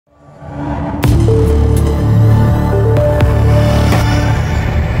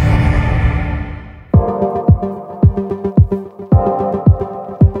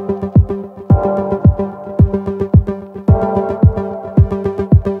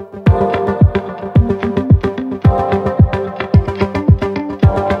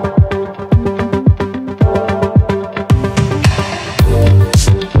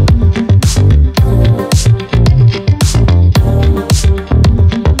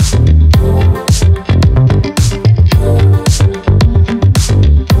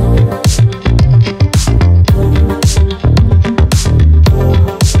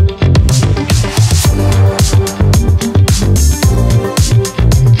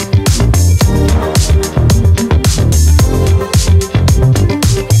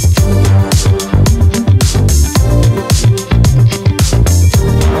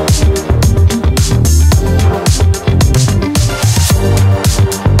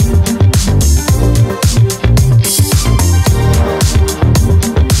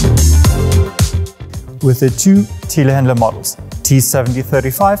with the two telehandler models,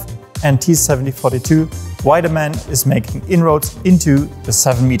 T7035 and T7042, Weidemann is making inroads into the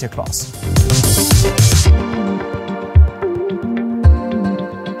 7-meter class.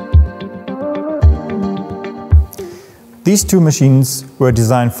 These two machines were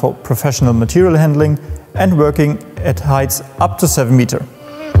designed for professional material handling and working at heights up to 7 meters.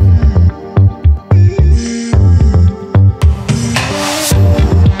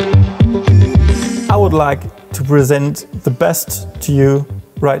 I would like to present the best to you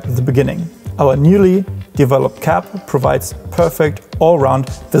right at the beginning. Our newly developed cab provides perfect all-round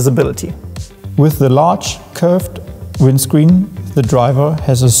visibility. With the large curved windscreen, the driver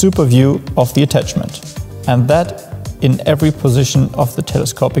has a super view of the attachment, and that in every position of the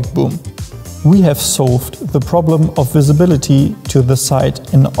telescopic boom. We have solved the problem of visibility to the side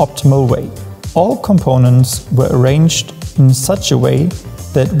in an optimal way. All components were arranged in such a way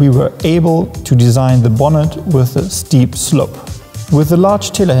that we were able to design the bonnet with a steep slope. With the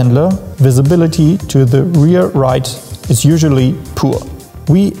large telehandler, visibility to the rear right is usually poor.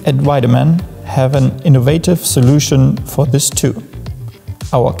 We at Weidemann have an innovative solution for this too.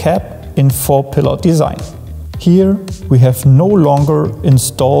 Our cab in 4-pillar design. Here we have no longer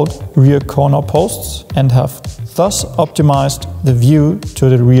installed rear corner posts and have thus optimized the view to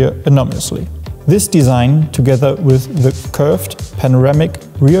the rear enormously. This design, together with the curved panoramic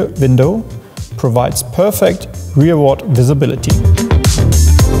rear window, provides perfect rearward visibility.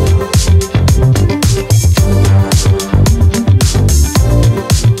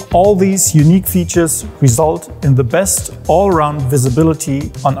 All these unique features result in the best all-round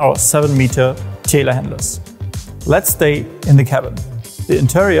visibility on our 7-meter telehandlers. Let's stay in the cabin. The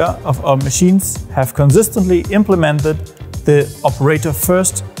interior of our machines have consistently implemented the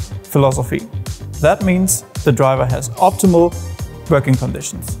operator-first philosophy. That means the driver has optimal working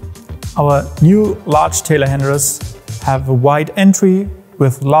conditions. Our new large telehandlers have a wide entry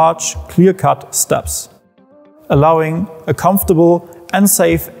with large clear-cut steps, allowing a comfortable and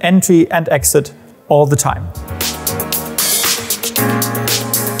safe entry and exit all the time.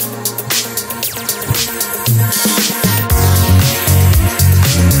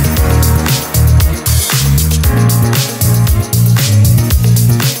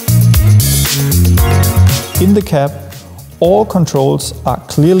 In the cab, all controls are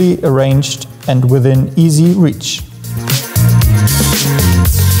clearly arranged and within easy reach.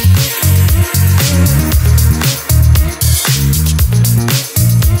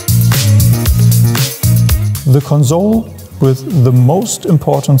 The console with the most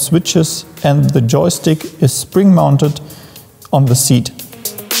important switches and the joystick is spring-mounted on the seat.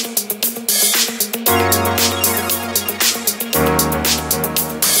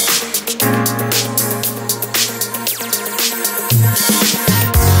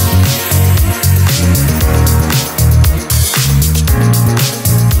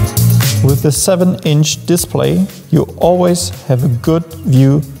 With the 7-inch display, you always have a good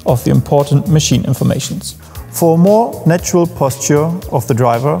view of the important machine informations. For a more natural posture of the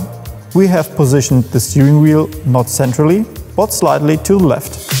driver, we have positioned the steering wheel not centrally, but slightly to the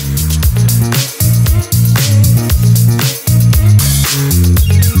left.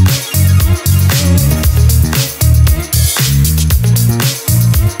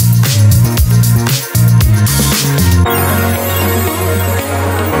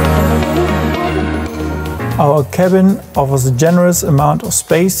 Our cabin offers a generous amount of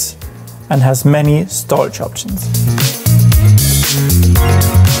space and has many storage options.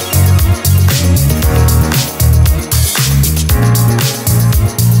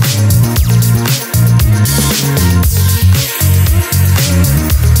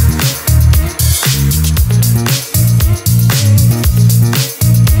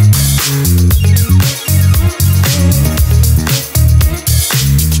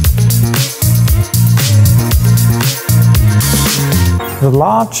 The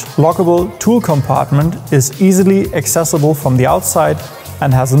large lockable tool compartment is easily accessible from the outside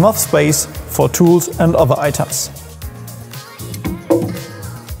and has enough space for tools and other items.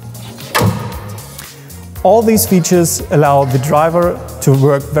 All these features allow the driver to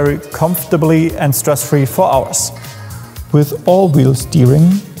work very comfortably and stress-free for hours. With all-wheel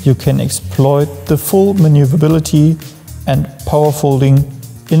steering, you can exploit the full maneuverability and power folding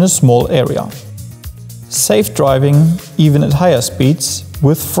in a small area. Safe driving even at higher speeds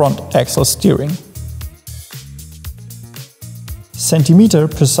with front axle steering.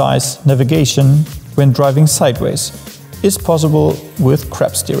 Centimeter-precise navigation when driving sideways is possible with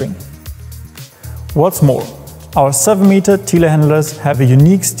crab steering. What's more, our 7-meter telehandlers have a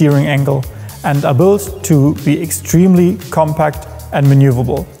unique steering angle and are built to be extremely compact and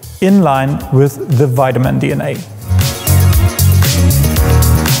maneuverable. in line with the Weidemann DNA.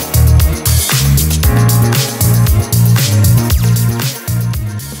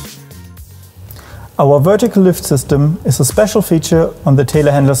 Our vertical lift system is a special feature on the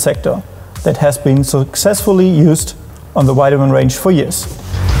telehandler sector that has been successfully used on the Weidemann range for years.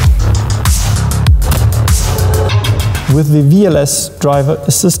 With the VLS driver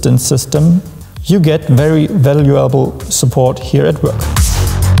assistance system, you get very valuable support here at work.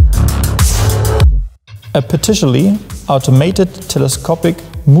 A partially automated telescopic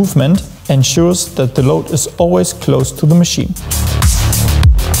movement ensures that the load is always close to the machine.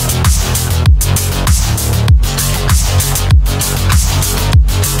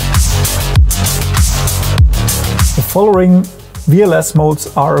 The following VLS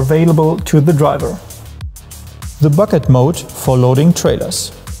modes are available to the driver. The bucket mode for loading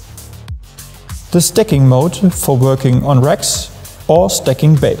trailers. The stacking mode for working on racks or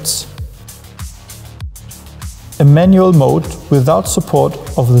stacking bales. A manual mode without support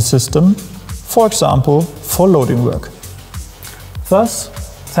of the system, for example for loading work. Thus,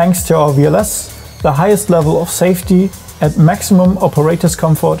 thanks to our VLS, the highest level of safety at maximum operator's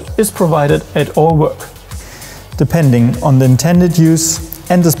comfort is provided at all work. Depending on the intended use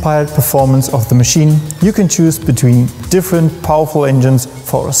and desired performance of the machine, you can choose between different powerful engines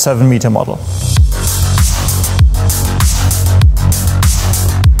for a 7-meter model.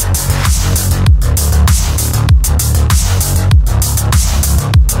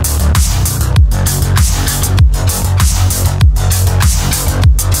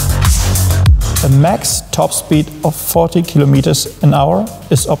 A max top speed of 40 km an hour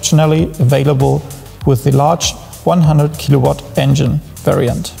is optionally available with the large 100 kilowatt engine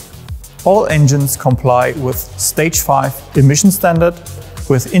variant. All engines comply with Stage 5 emission standard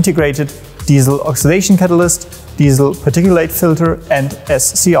with integrated diesel oxidation catalyst, diesel particulate filter and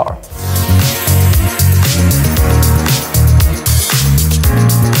SCR.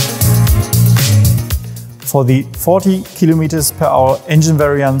 For the 40 km per hour engine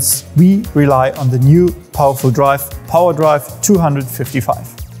variants, we rely on the new powerful drive, PowerDrive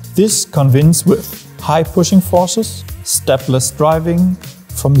 255. This conveys with high pushing forces, stepless driving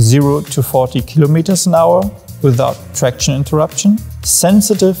from 0 to 40 km an hour without traction interruption,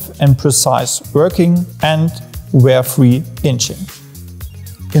 sensitive and precise working and wear-free inching.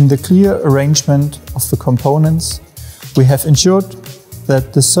 In the clear arrangement of the components, we have ensured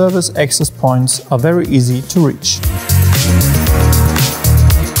that the service access points are very easy to reach.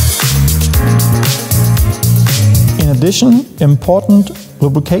 In addition, important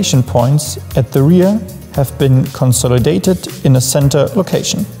lubrication points at the rear have been consolidated in a center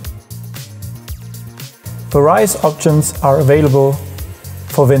location. Various options are available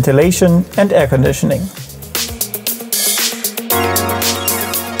for ventilation and air conditioning.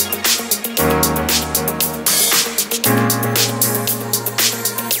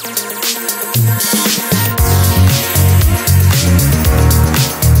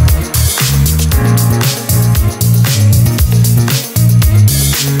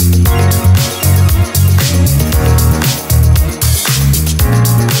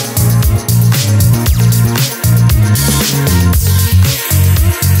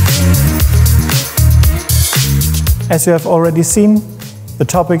 As you have already seen, the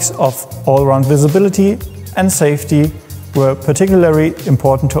topics of all-round visibility and safety were particularly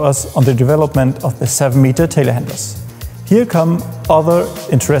important to us on the development of the 7-meter telehandlers. Here come other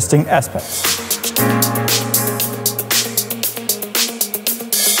interesting aspects.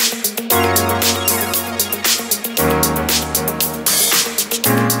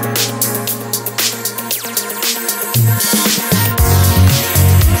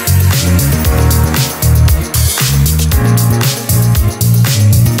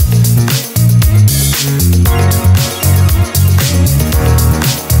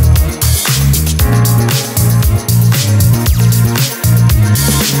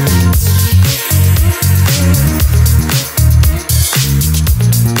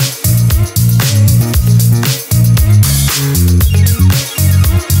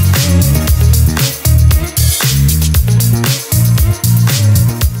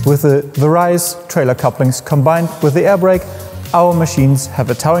 With the various trailer couplings combined with the air brake, our machines have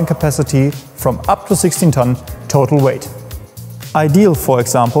a towing capacity from up to 16 ton total weight. Ideal, for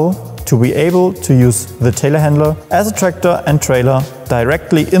example, to be able to use the telehandler as a tractor and trailer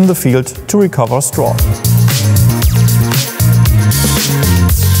directly in the field to recover straw.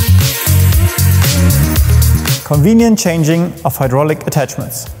 Convenient changing of hydraulic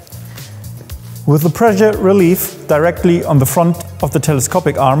attachments. With the pressure relief directly on the front of the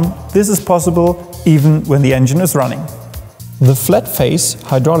telescopic arm, this is possible even when the engine is running. The flat face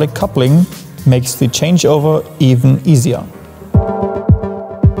hydraulic coupling makes the changeover even easier.